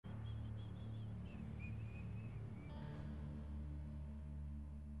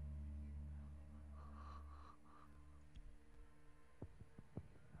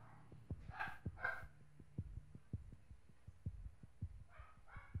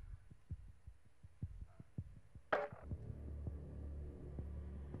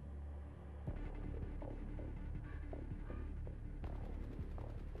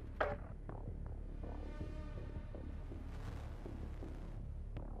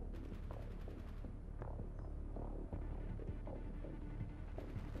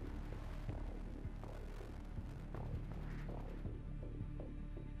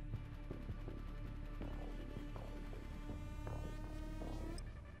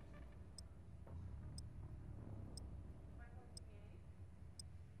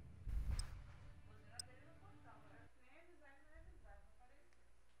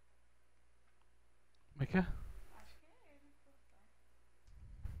que é? Acho que é ele, portanto.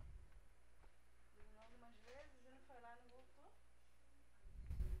 Deu o nome umas vezes e não foi lá, não voltou.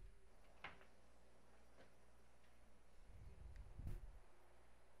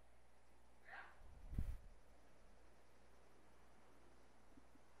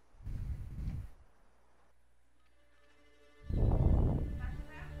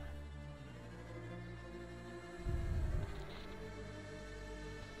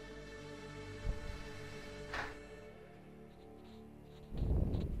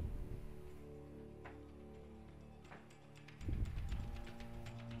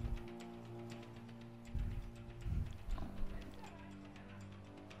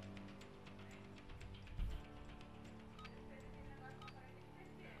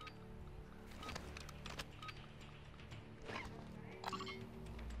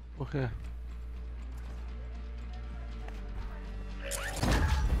 Por quê?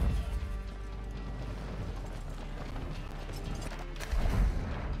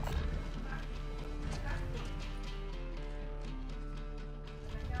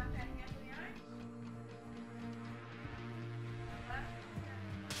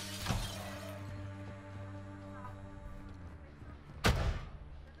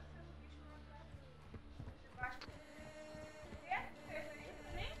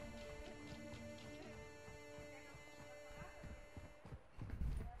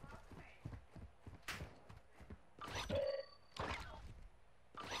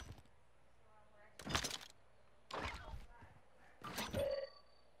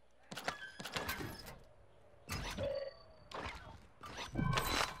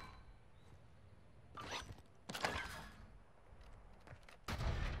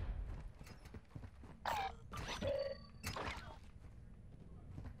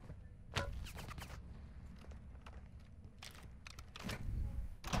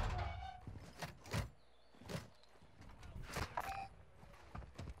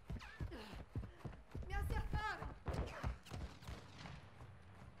 Me acertaram!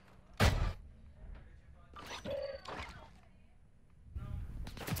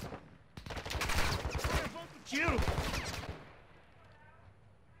 Levanta o tiro!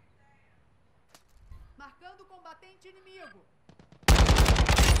 Marcando o combatente inimigo!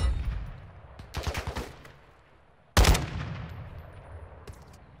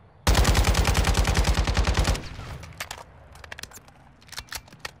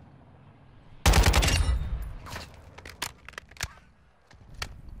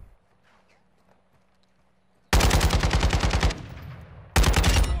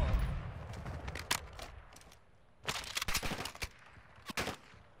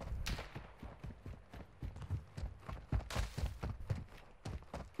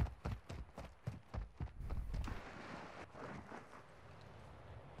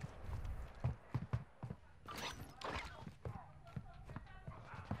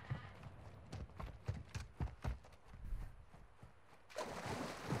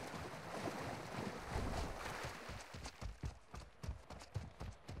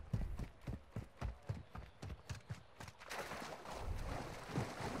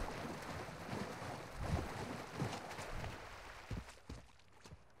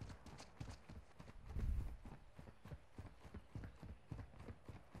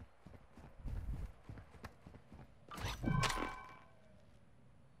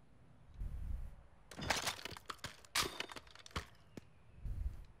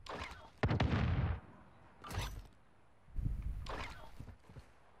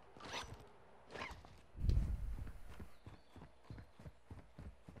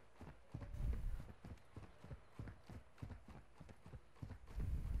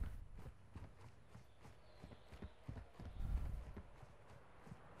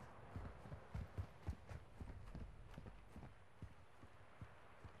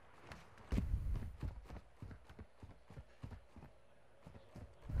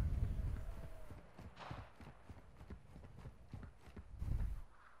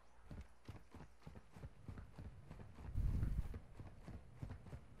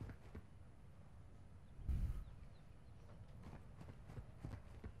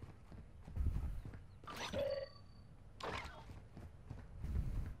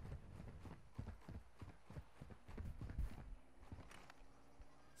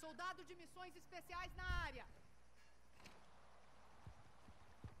 Soldado de missões especiais na área.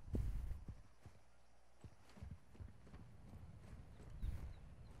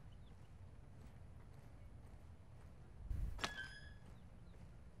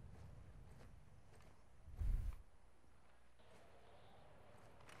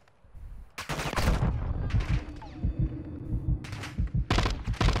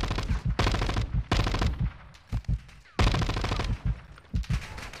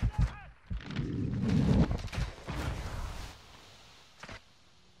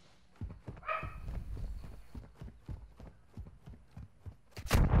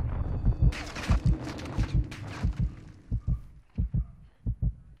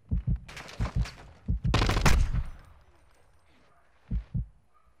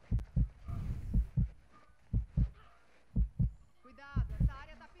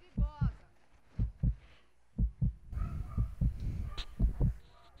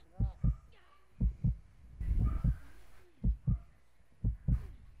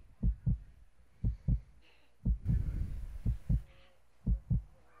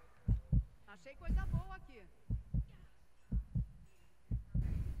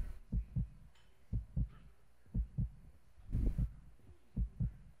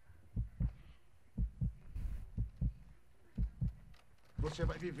 Você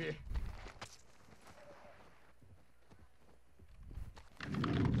vai viver.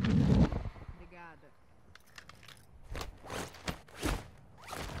 Obrigada.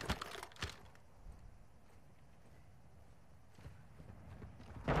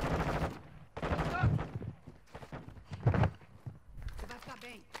 Você vai ficar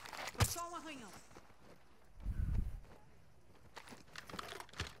bem. Foi só um arranhão.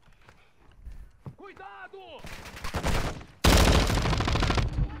 Cuidado!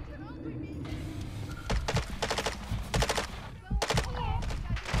 Estão atirando em mim.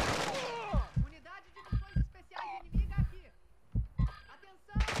 Unidade de missões especiais inimiga aqui.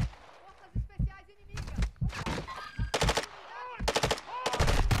 Atenção! Forças especiais inimigas.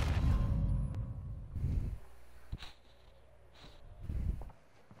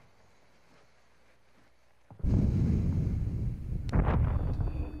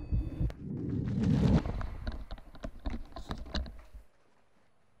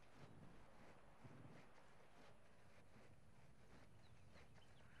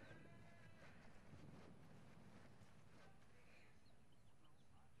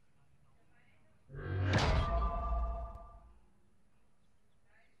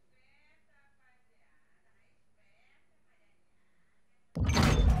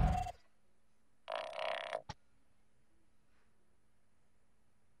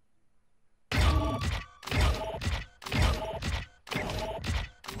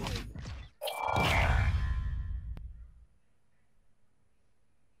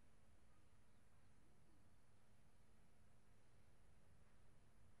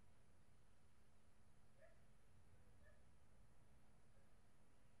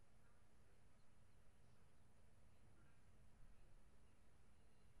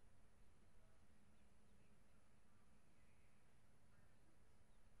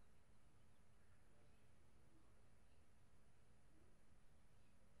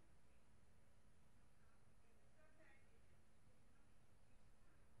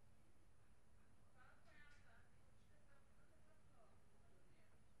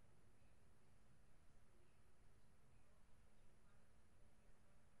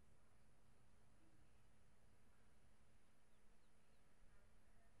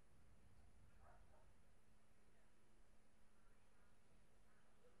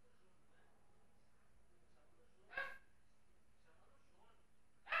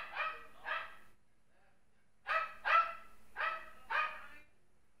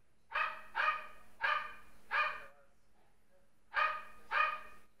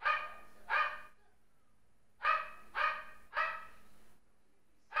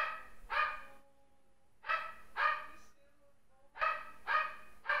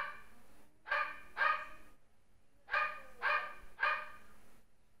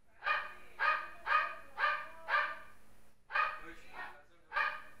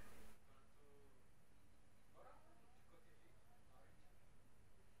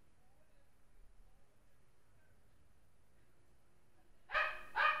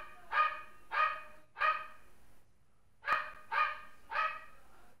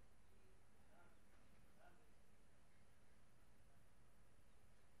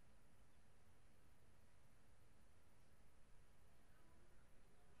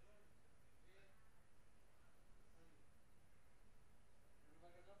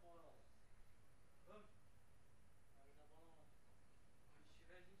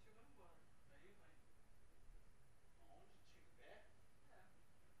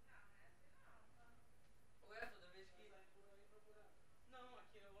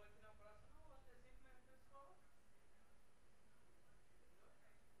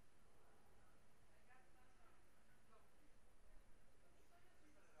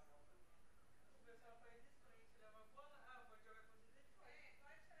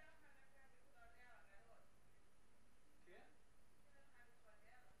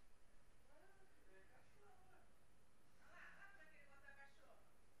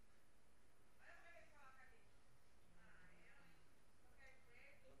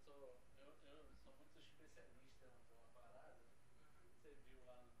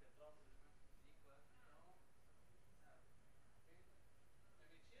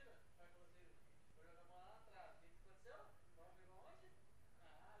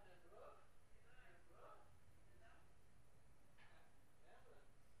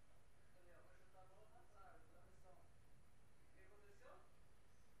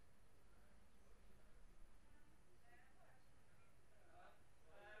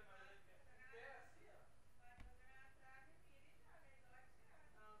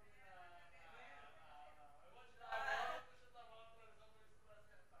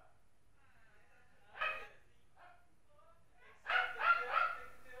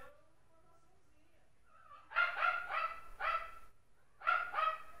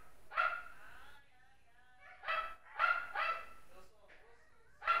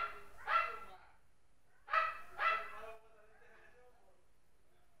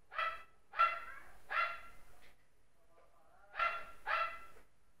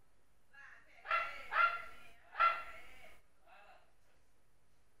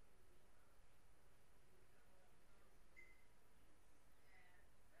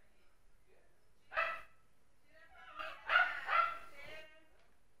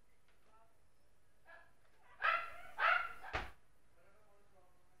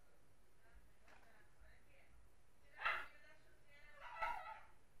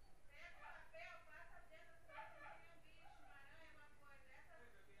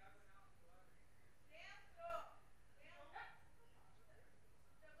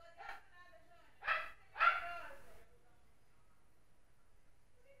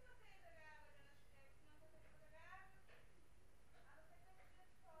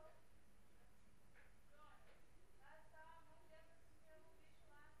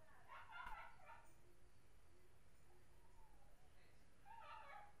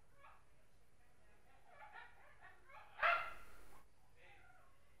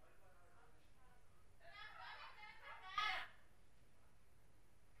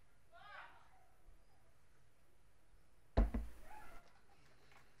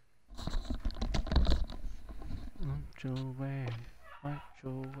 your way, watch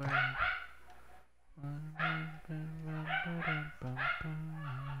your way.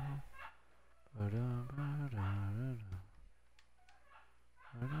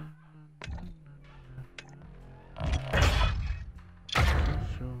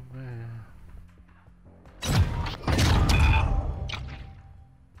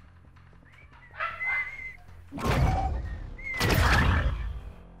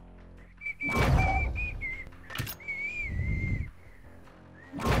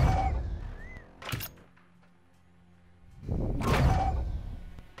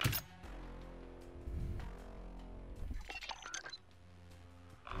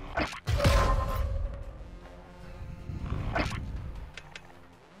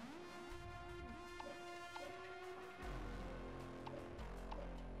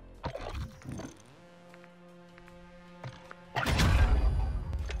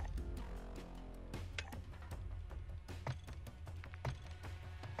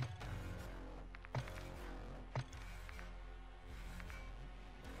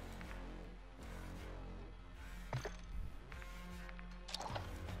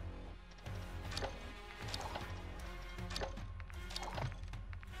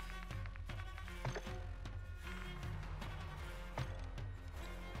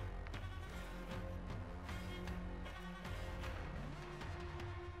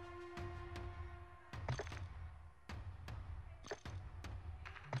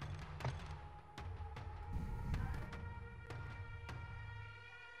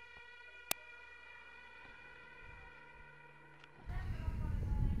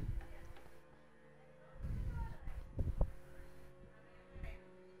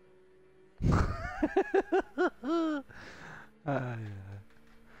 Ai, ai.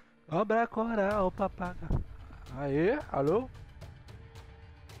 Obra coral, papaga. Aê, alô?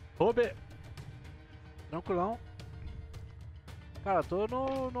 Obe! Tranquilão. Cara, tô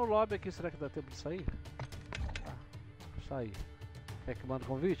no lobby aqui, será que dá tempo de sair? Tá, sair. Quer que manda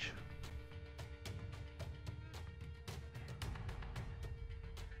convite?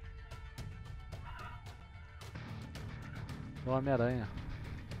 Do Homem-Aranha.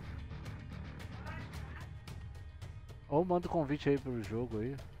 Ou manda convite aí pro jogo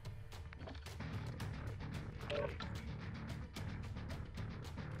aí.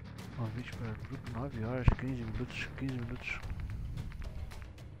 Convite para grupo 9 horas, 15 minutos, 15 minutos.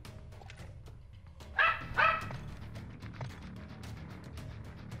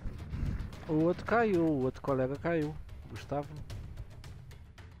 O outro caiu, o outro colega caiu. Gustavo.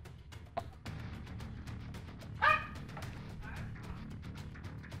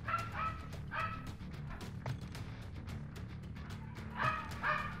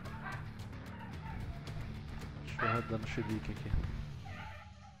 Deixa eu rodar no chilique aqui.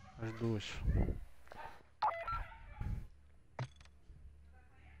 As duas.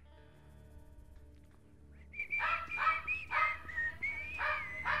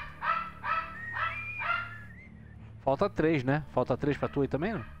 Falta 3, né? Falta 3 pra tu aí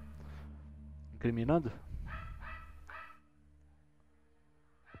também, não? Incriminando?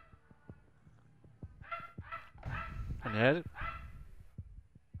 Sério?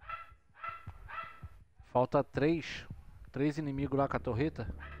 Falta 3. 3 inimigos lá com a torreta.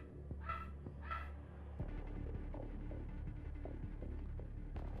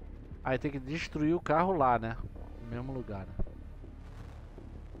 Aí tem que destruir o carro lá, né? No mesmo lugar, né?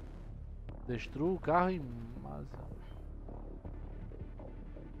 Destrua o carro e...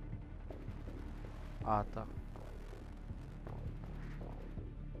 Ah, tá.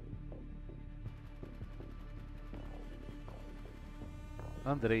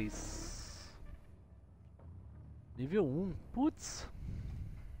 Andrés. Nível 1. Putz.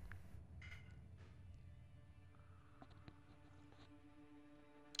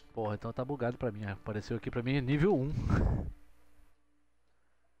 Porra, então tá bugado pra mim. Apareceu aqui pra mim nível 1.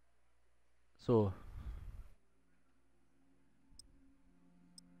 Sou.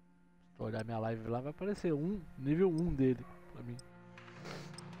 Se tu olhar minha live lá, vai aparecer nível 1 dele pra mim.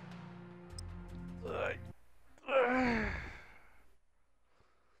 Ai.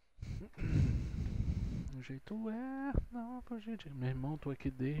 O jeito é... Não, pô, gente. Meu irmão, tô aqui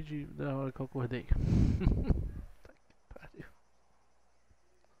desde a hora que eu acordei. Tá que pariu.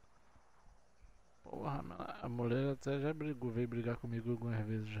 Porra, a mulher até já brigou, veio brigar comigo algumas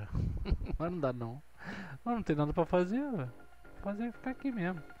vezes já. Mas não dá não. Mas não tem nada pra fazer, velho. Fazer é ficar aqui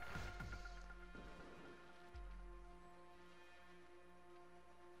mesmo.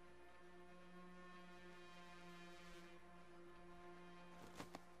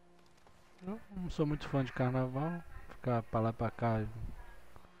 Eu não sou muito fã de carnaval. Ficar pra lá pra cá.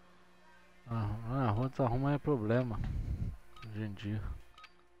 A rua tá arruma é problema hoje em dia.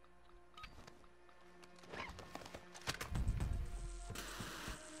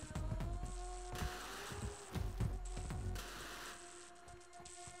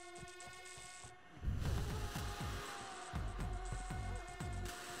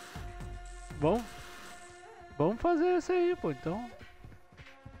 Bom, vamos fazer isso aí, pô, então.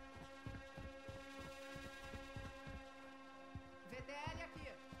 VDL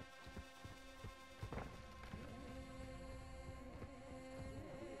aqui.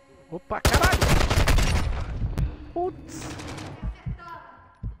 Opa, caralho! Putz!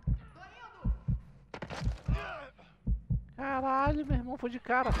 Tô indo. Caralho, meu irmão foi de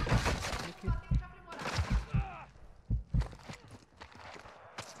cara. Aqui. Só tenho que aprimorar.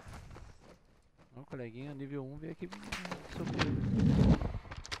 Ó, coleguinha nível 1 veio aqui me socorrer.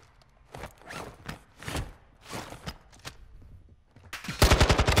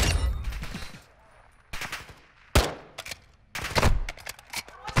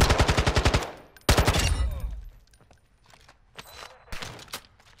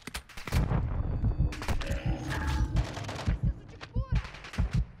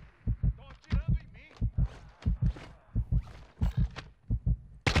 Estão atirando em mim.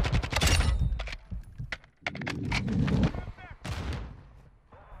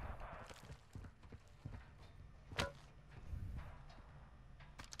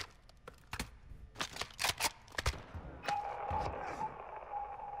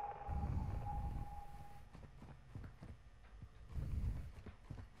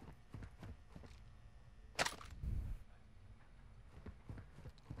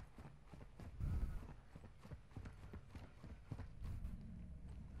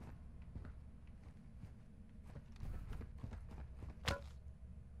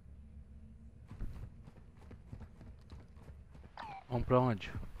 Vamos pra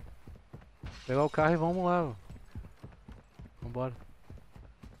onde? Pegar o carro e vamos lá. Vambora.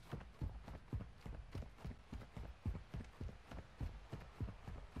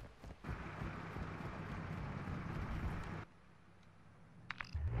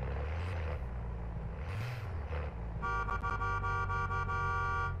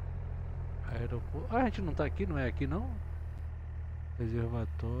 Aeroporto. Ah, a gente não tá aqui, não é aqui não?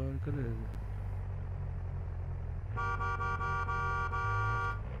 Reservatório, cadê?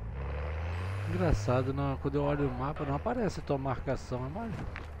 Engraçado, não, quando eu olho o mapa não aparece tua marcação, é mais.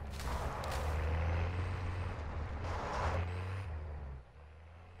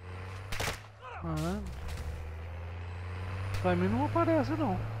 Ah, pra mim não aparece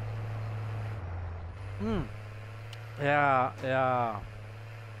não.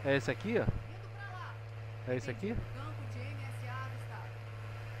 É esse aqui, ó? Indo pra lá. É esse aqui? Campo de MSA avistado.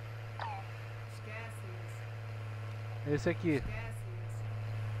 Esquece isso. Esse aqui. Esquece isso.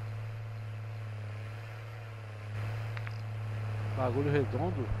 Bagulho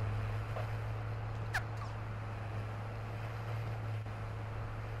redondo.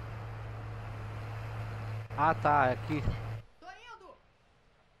 Ah tá, é aqui. Tô indo.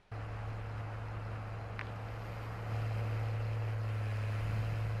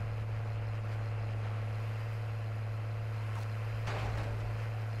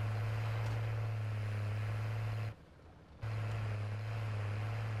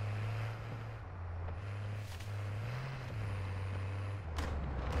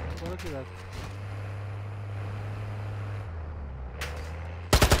 Bora direto.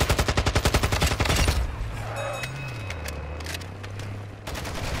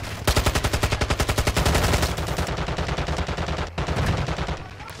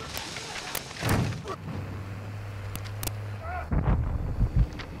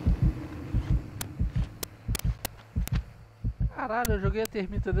 Caralho, eu joguei a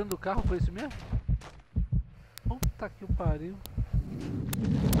termita dentro do carro, foi isso mesmo? Puta que o pariu.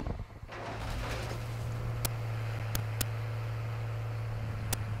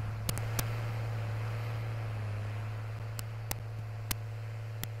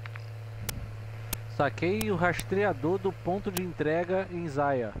 Saquei o rastreador do ponto de entrega em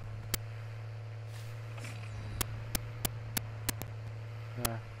Zaya.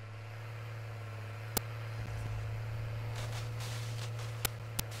 É.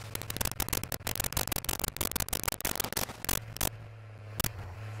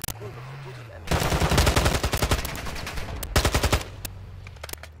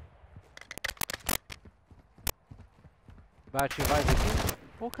 Vai ativar isso aqui?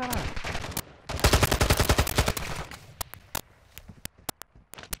 Pô, caralho.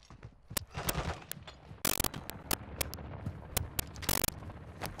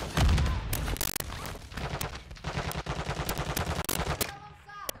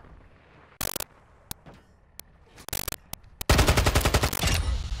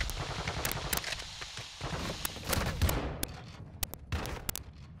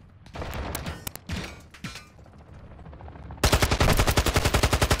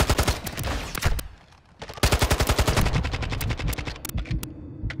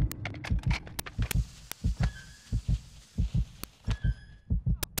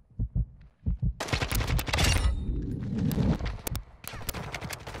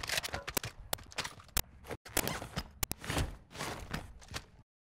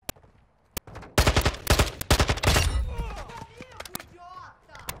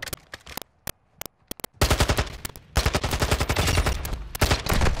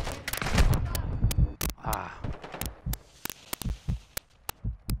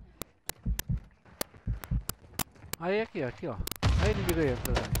 Aí aqui, aqui ó. Aí inimigo aí,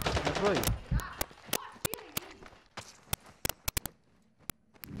 entrou aí.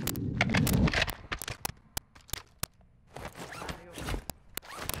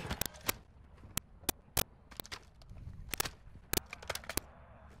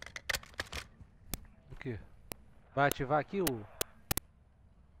 Aqui. Vai ativar aqui o...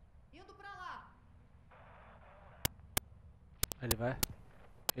 Indo pra lá.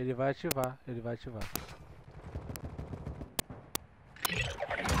 Ele vai ativar, ele vai ativar.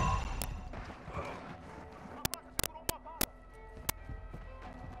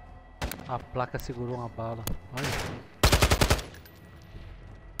 A placa segurou uma bala. Olha.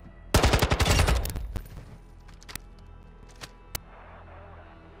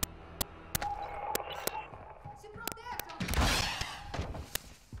 Se protejam.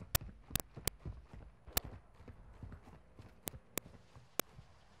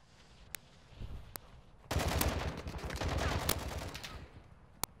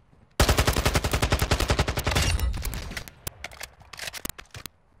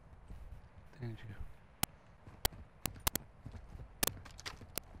 Entendi.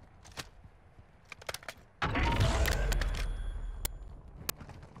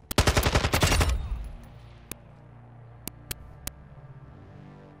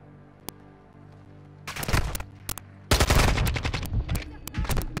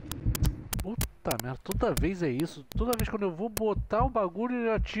 Puta merda, toda vez é isso. Toda vez quando eu vou botar o bagulho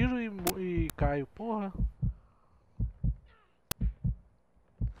eu atiro e caio. Porra.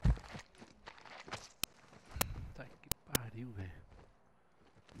 Tá que pariu, velho.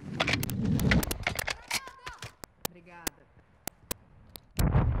 Obrigada.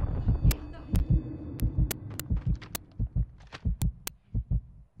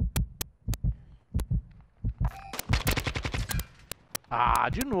 Ah,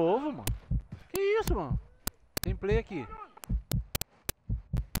 de novo, mano. Que isso, mano? Tem play aqui.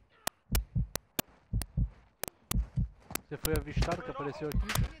 Você foi avistado que apareceu aqui?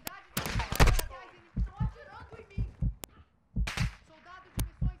 Estão atirando em mim. Soldado de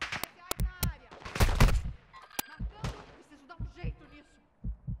missões especiais na área. Marcando. Preciso dar um jeito nisso.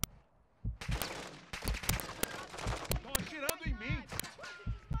 Estão atirando em mim. Quase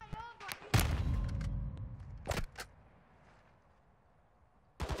desmaiando aqui.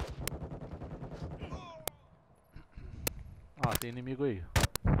 Ah, tem inimigo aí.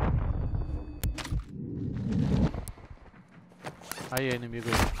 Aí, inimigo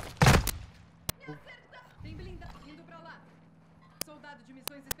aí. Tem blindado. Indo pra lá. Soldado de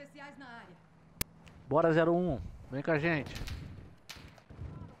missões especiais na área. Bora 01, vem com a gente.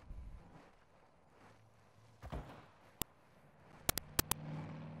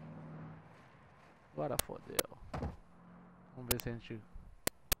 Agora fodeu. Vamos ver se a gente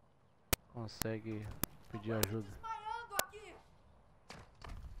consegue pedir ajuda. Desmaiando aqui.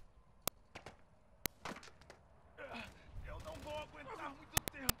 Eu não vou aguentar muito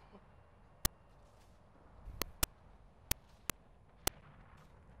tempo.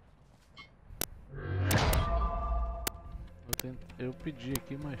 Eu pedi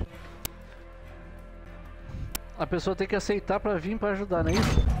aqui, mas... A pessoa tem que aceitar pra vir pra ajudar, não é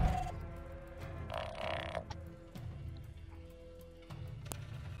isso?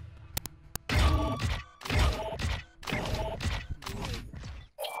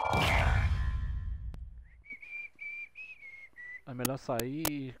 É melhor sair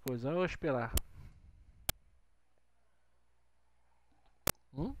e coisar ou esperar?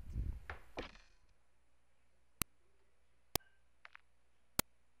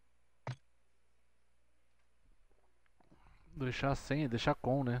 Deixar sem, deixar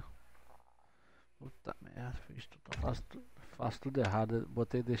com, né? Puta merda, fiz tudo, faço tudo errado.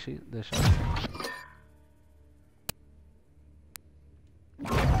 Botei, deixar assim.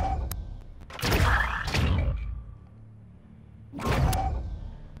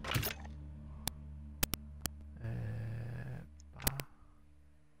 Pá.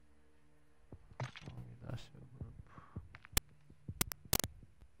 Convidar seu grupo.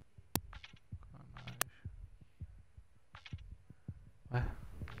 Canais. Ué?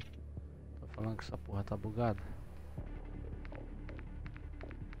 Tô falando que essa porra tá bugada.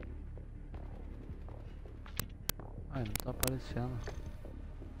 Ai, não tá aparecendo.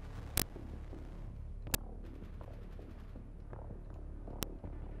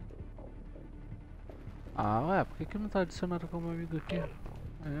 Ah, ué, por que não tá adicionado como amigo aqui?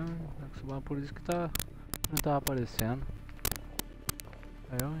 Por isso que tá, não tá aparecendo.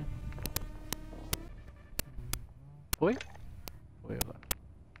 Foi? Foi agora.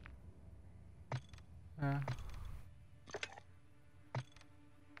 É.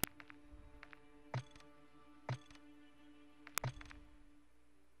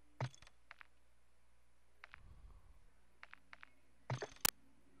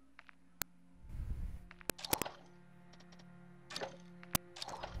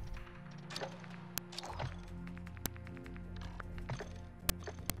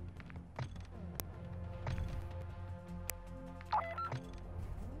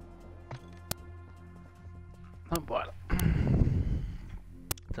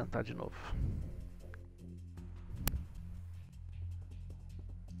 Tentar de novo.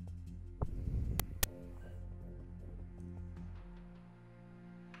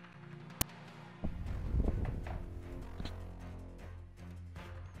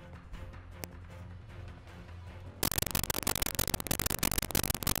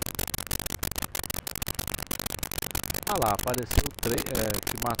 Ah lá, apareceu o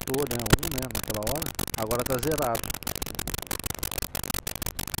que matou, né, um, né, naquela hora. Agora tá zerado.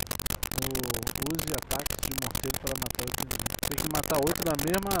 Use ataques de morcego para matar 8 inimigos. Tem que matar 8 da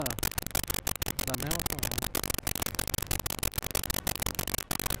mesma palavra.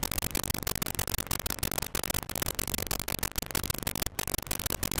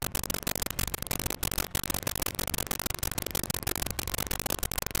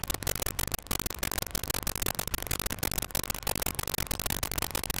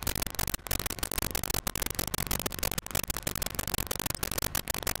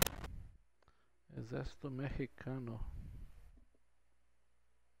 Exército mexicano.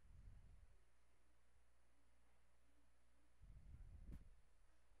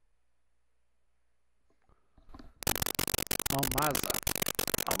 Almaza.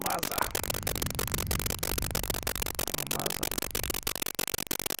 Almaza. Almaza.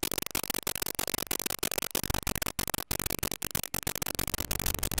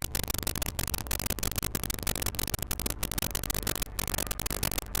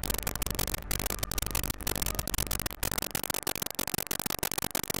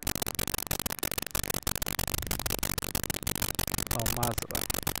 Almazra.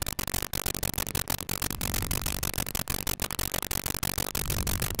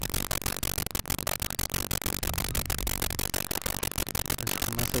 A gente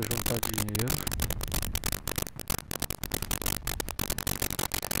começa a juntar dinheiro.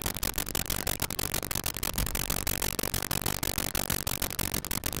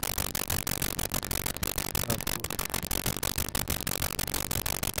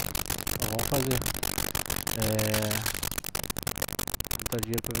 Então, vamos fazer juntar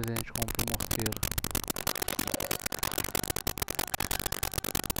dinheiro pra ver se a gente compra um morteiro.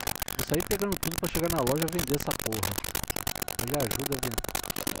 Vou sair pegando tudo pra chegar na loja e vender essa porra. Ele ajuda a vender.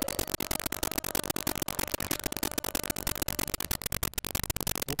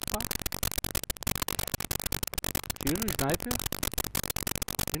 Opa! Tiro, sniper.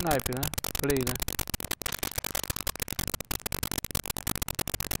 Sniper, né? Play, né?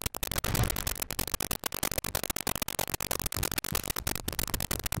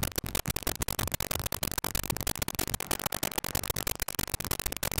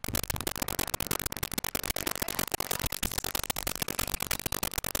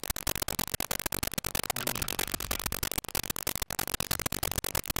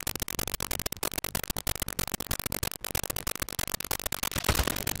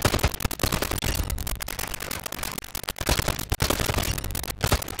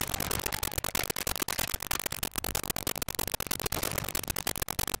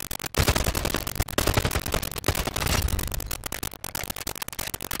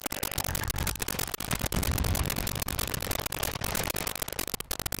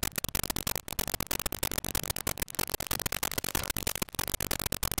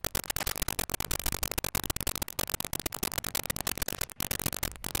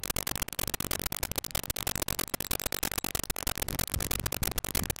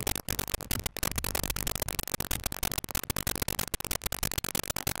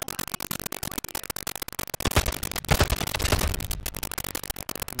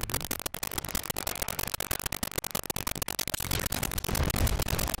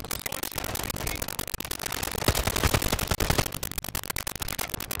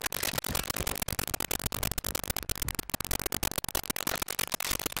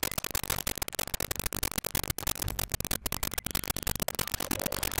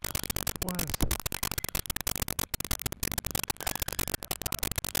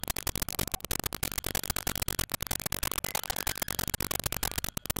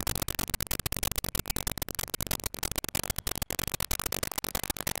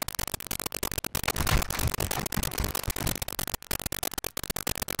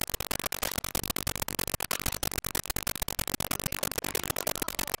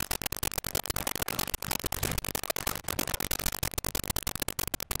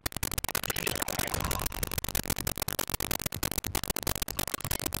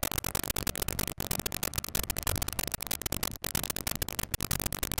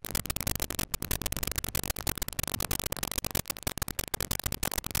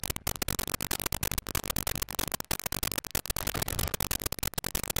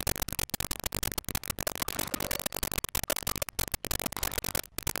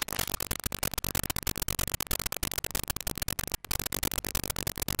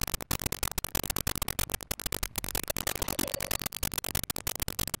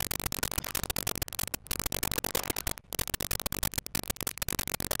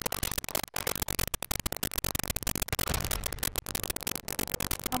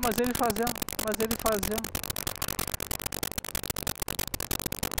 mas ele fazendo. Mas ele fazendo.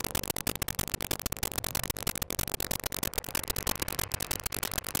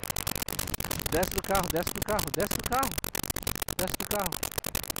 Desce do carro, desce do carro, desce do carro. Desce do carro.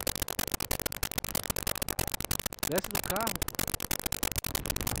 Desce do carro.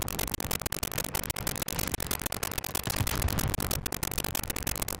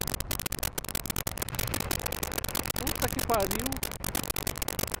 Puta que pariu.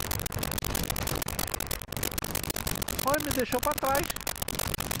 Olha, me deixou pra trás.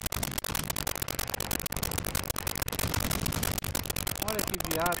 Olha que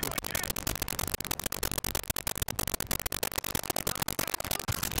viado.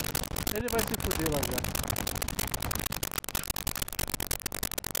 Ele vai se fuder lá já.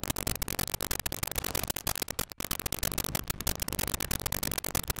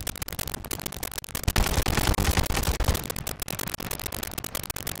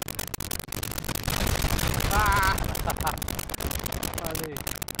 Ah! Falei.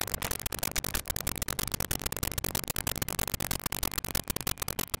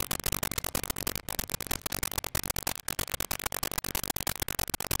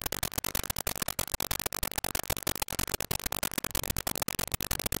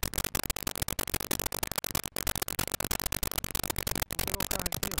 Vou pegar o carro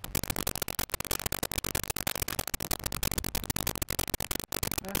aqui, ó.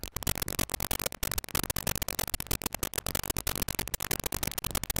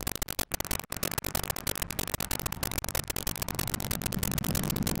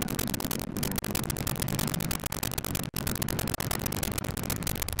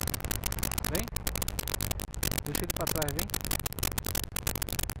 Vem. Deixa ele pra trás, vem.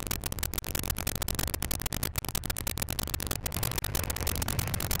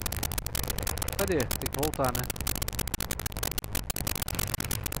 Cadê? Tem que voltar, né?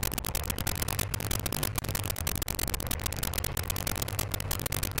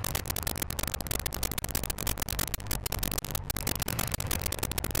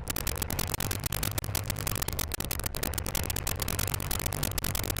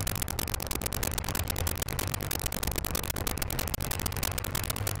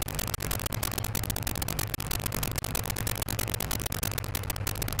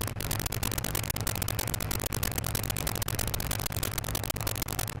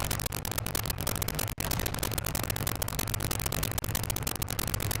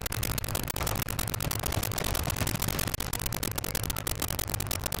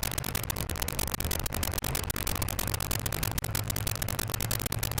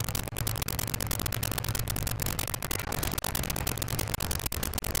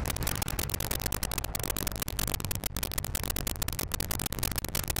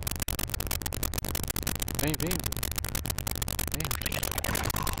 Vem, vem. Vem.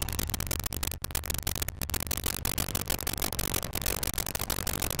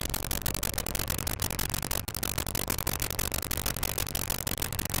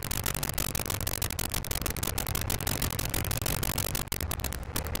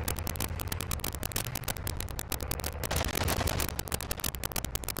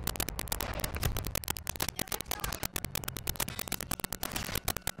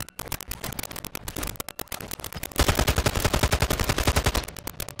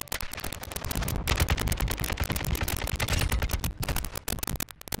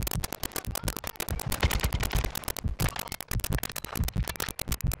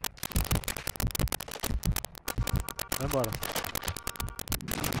 Vai embora.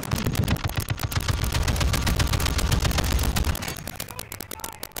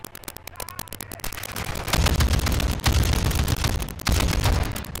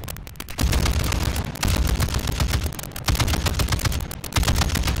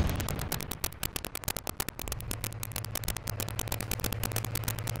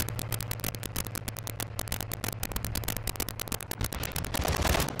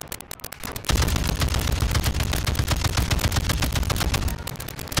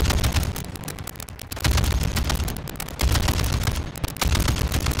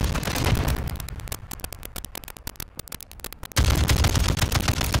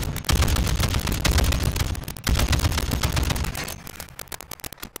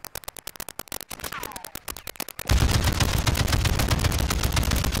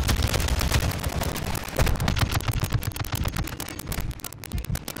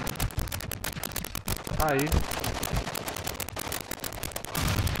 Aí.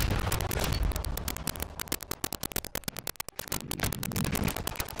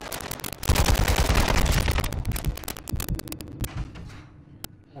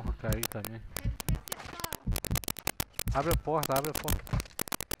 Porra, caí também. Abre a porta, abre a porta.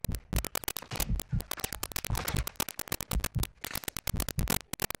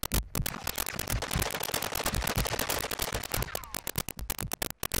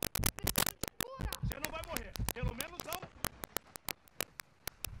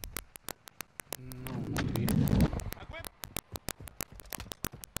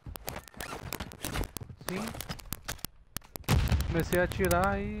 comecei a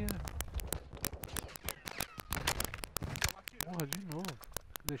atirar e... Porra, de novo.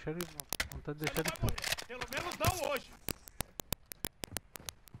 Deixar ele... Vontade de deixar ele... Vai morrer. Pelo menos não hoje.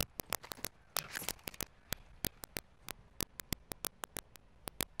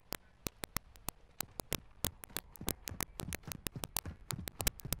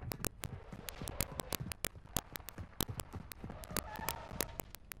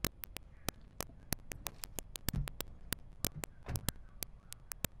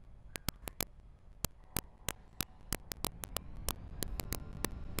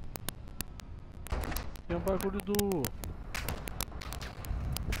 Tem um bagulho do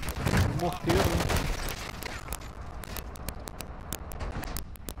morteiro, né?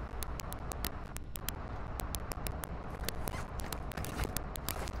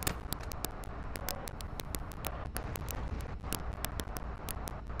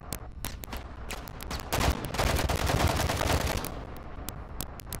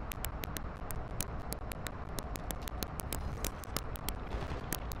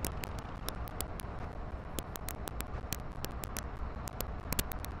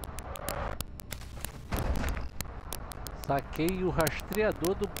 Saquei o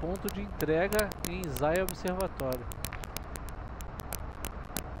rastreador do ponto de entrega em Zaya Observatório.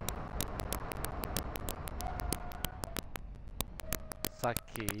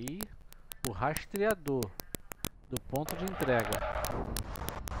 Saquei o rastreador do ponto de entrega.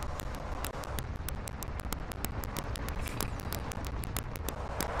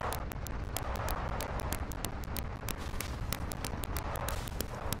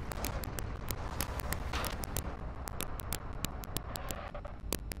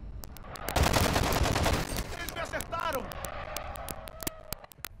 Eles me acertaram.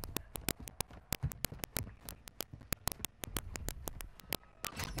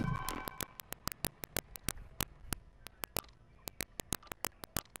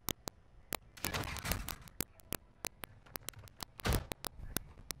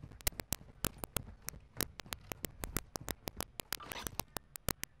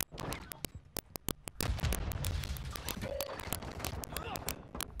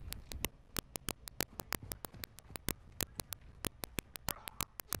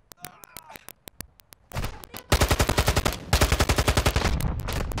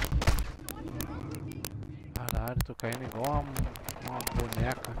 Caralho, tô caindo igual uma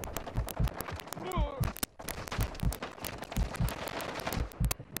boneca.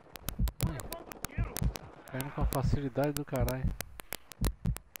 Levando tiro. Caindo com a facilidade do caralho.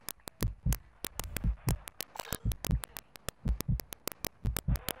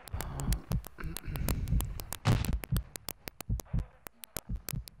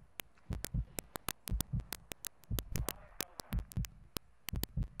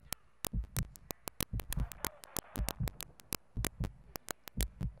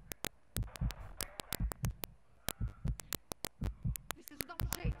 Preciso dar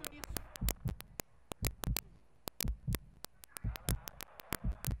um jeito nisso.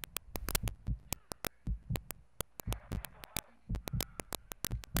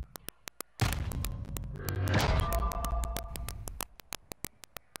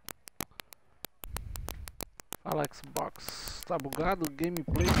 Fala Xbox, tá bugado o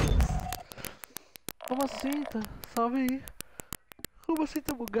gameplay? Como assim? Tá? Salve aí. Como assim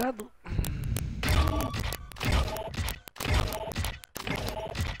tá bugado?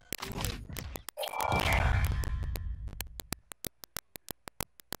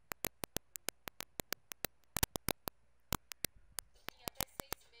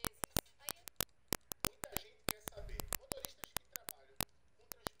 Muita gente quer saber, motoristas que trabalham com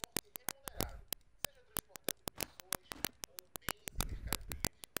transporte remunerado, seja transportando pessoas ou bens e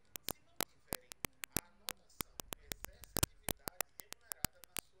mercadorias, se não tiverem a anotação exerce atividade remunerada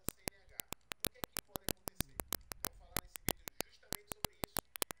na sua CNH, o que é que pode acontecer? Vou falar nesse vídeo justamente sobre isso.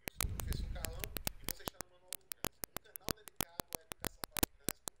 Eu sou o professor Carlão e você está no Manual do Trânsito, um canal dedicado à educação para o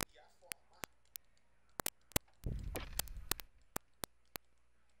trânsito e à formação.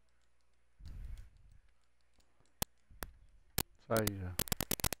 Isso aí já.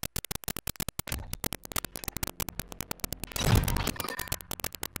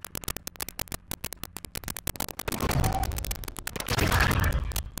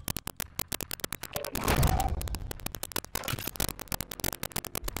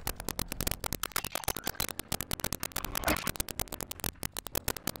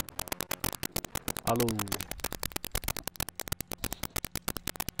 Alô.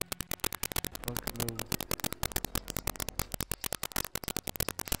 Fuck no.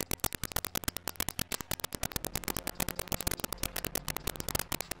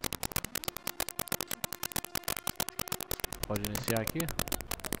 Pode iniciar aqui?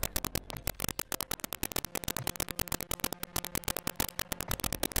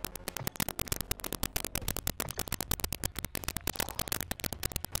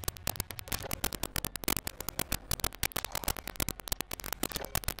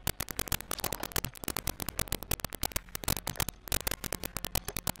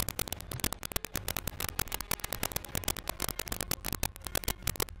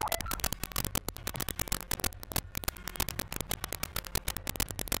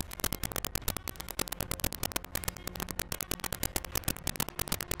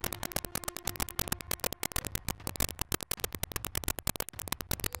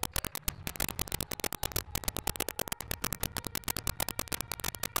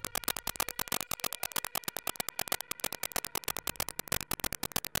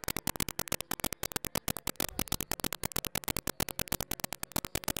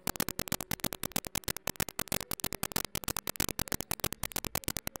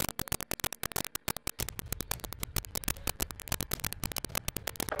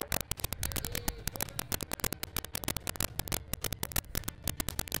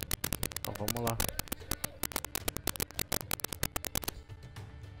 Então vamos lá.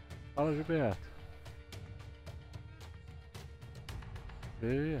 Fala, Gilberto. E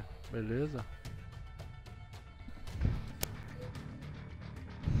aí, beleza?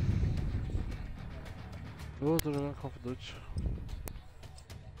 Eu tô jogando Call of Duty.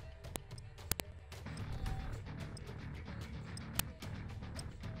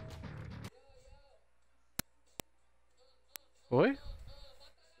 Oi?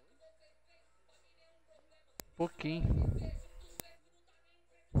 Pouquinho.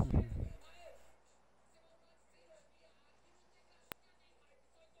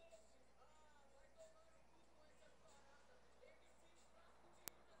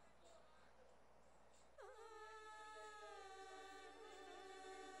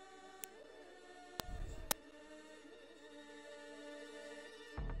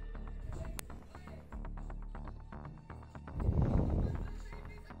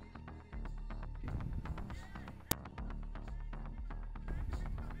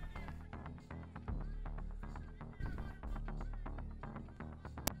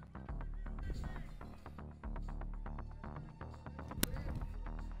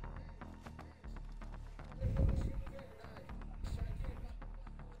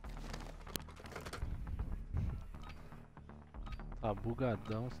 Tá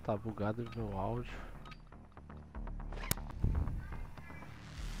bugadão, se tá bugado o meu áudio.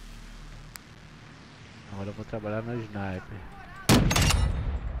 Agora eu vou trabalhar no sniper.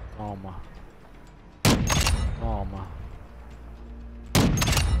 Toma. Toma.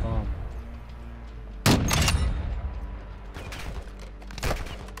 Toma.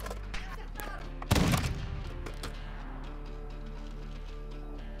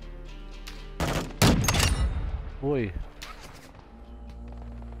 Oi.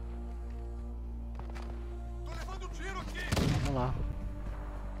 Tô levando tiro aqui! Vamos lá.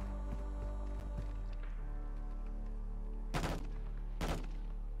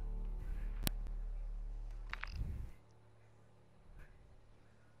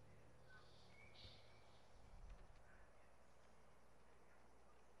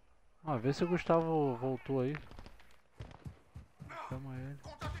 Ah, vê se o Gustavo voltou aí. Chama ele.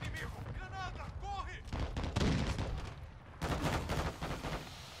 Contato inimigo! Granada! Corre!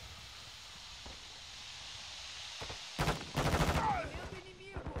 Vendo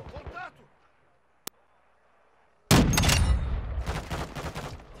inimigo! Contato!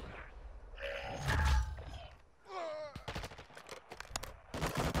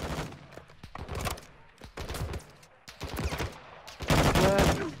 Ué,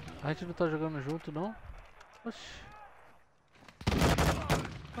 a gente não tá jogando junto não? Oxi.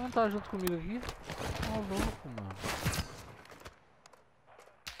 Você não tá junto comigo aqui? Tá louco, mano.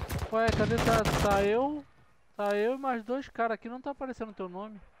 Ué, cadê? Tá eu? Tá eu e mais dois caras aqui, não tá aparecendo teu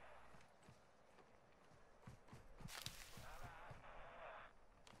nome.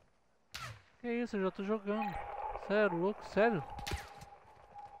 Que isso, eu já tô jogando. Sério, louco, sério?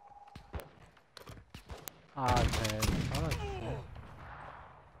 Ah, velho, fala sério.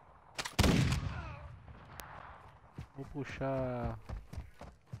 Vou puxar.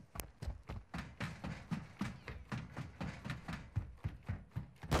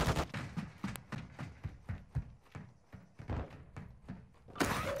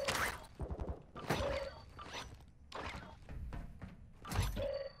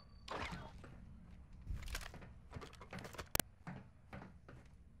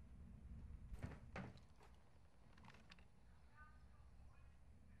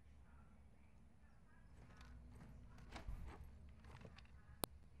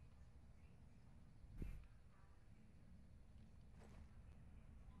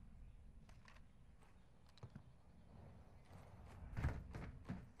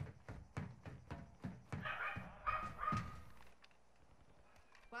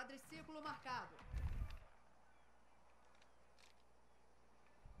 Quadriciclo marcado.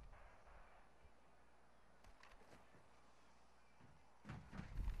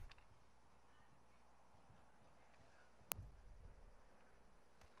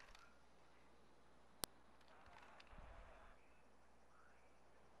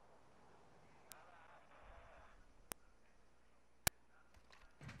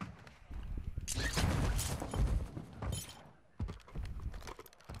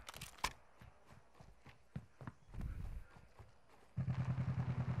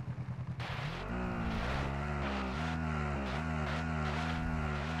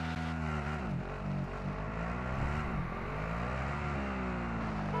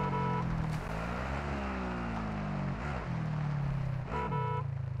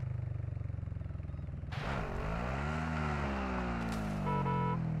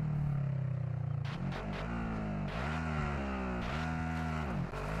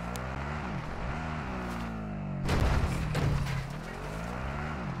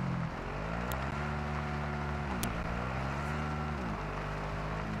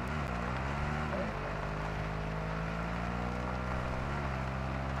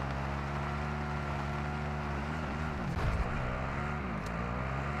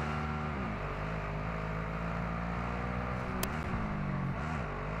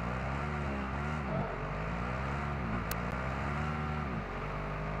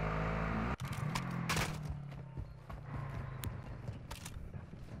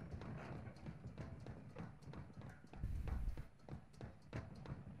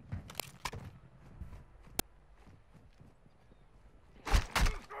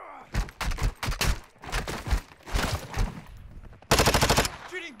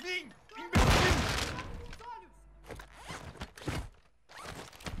 Tiringuim! Os olhos!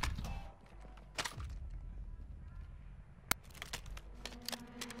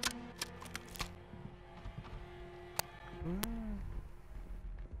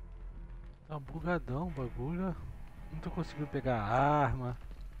 Tá bugadão o bagulho. Não tô conseguindo pegar a arma.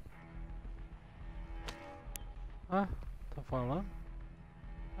 Ah, tá falando?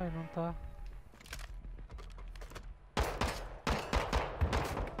 Ai, não tá.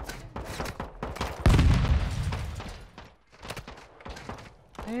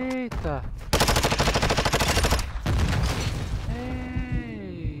 Eita!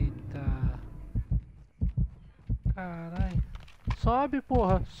 Eita! Caralho! Sobe,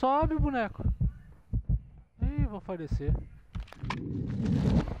 porra! Sobe, boneco! Ih, vou falecer.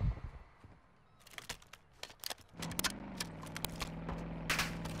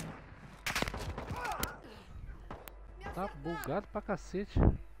 Tá bugado pra cacete.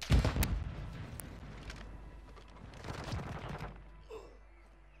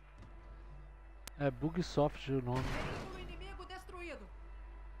 É Bugsoft o nome. Veículo inimigo destruído.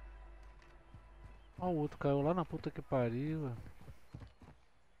 Ó, o outro caiu lá na puta que pariu. Velho.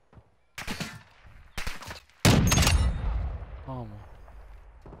 Toma.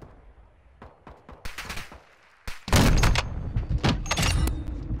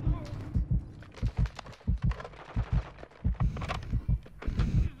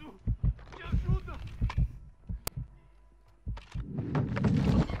 Me ajuda!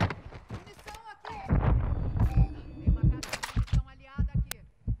 Munição aqui! Tem uma caixa de munição aliada aqui.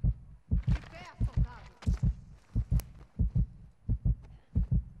 De pé, soldado!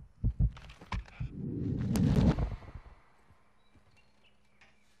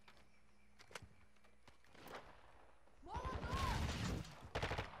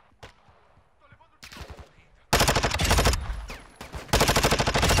 Tô levando tiro!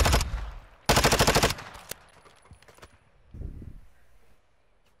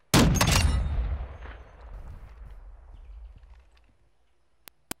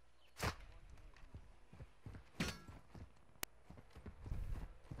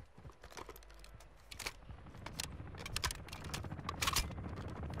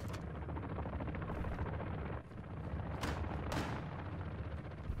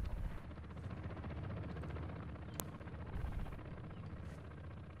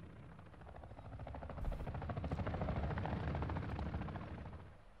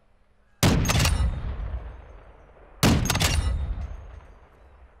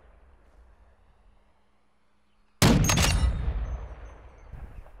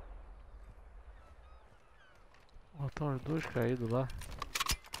 Estão os dois caídos lá.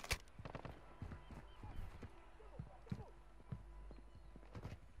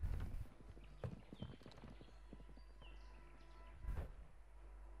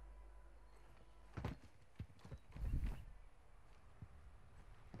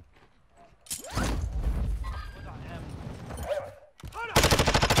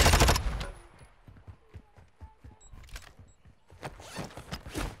 Olha!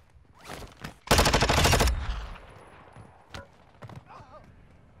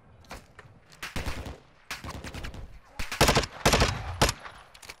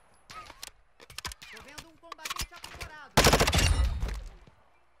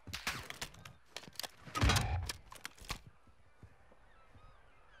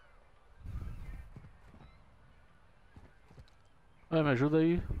 Vai, me ajuda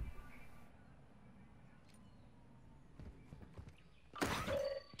aí.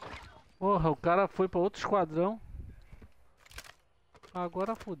 Porra, o cara foi pra outro esquadrão.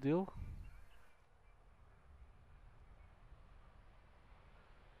 Agora fodeu.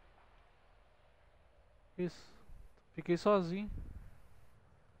 Isso. Fiquei sozinho.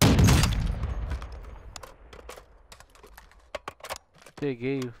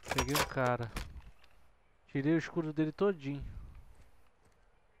 Peguei o cara. Tirei o escudo dele todinho.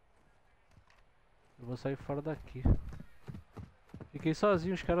 Eu vou sair fora daqui. Fiquei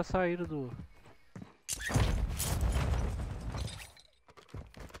sozinho, os caras saíram do...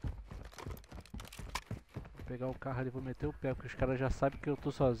 Vou pegar o carro ali e vou meter o pé, porque os caras já sabem que eu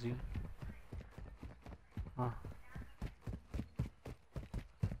tô sozinho. Ó.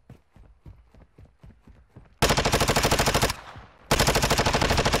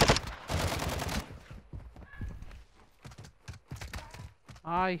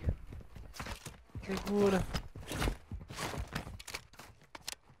 Ai. Segura.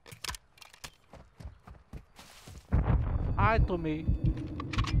 Ai, tomei.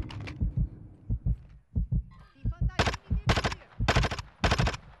 Infantaria inimiga.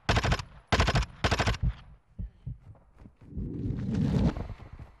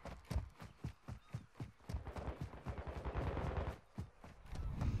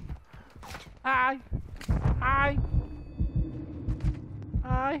 Ai. Ai.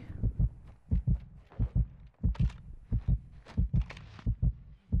 Ai.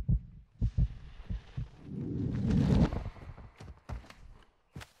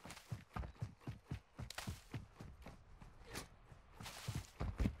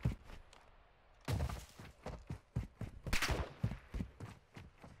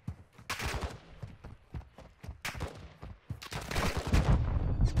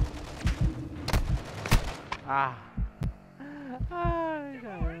 Ah. Ai, já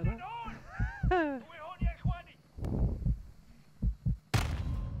era.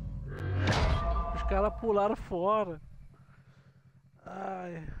 Os caras pularam fora.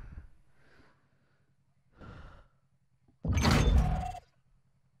 Ai.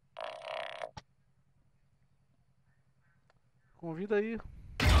 Convida aí.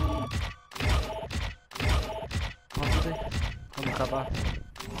 Convida aí. Quando acabar.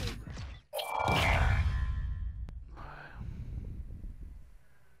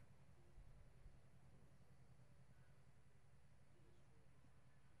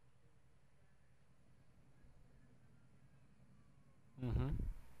 Uhum.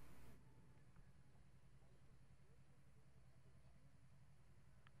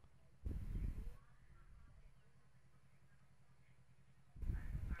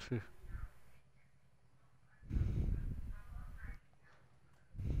 Tchê.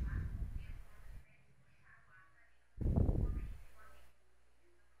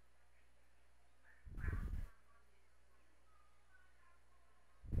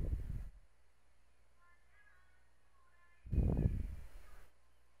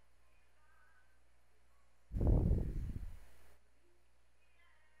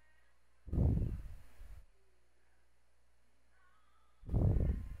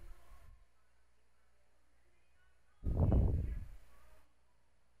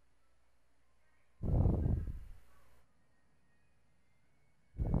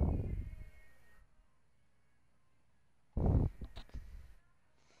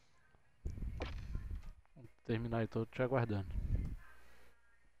 Terminar aí, tô te aguardando.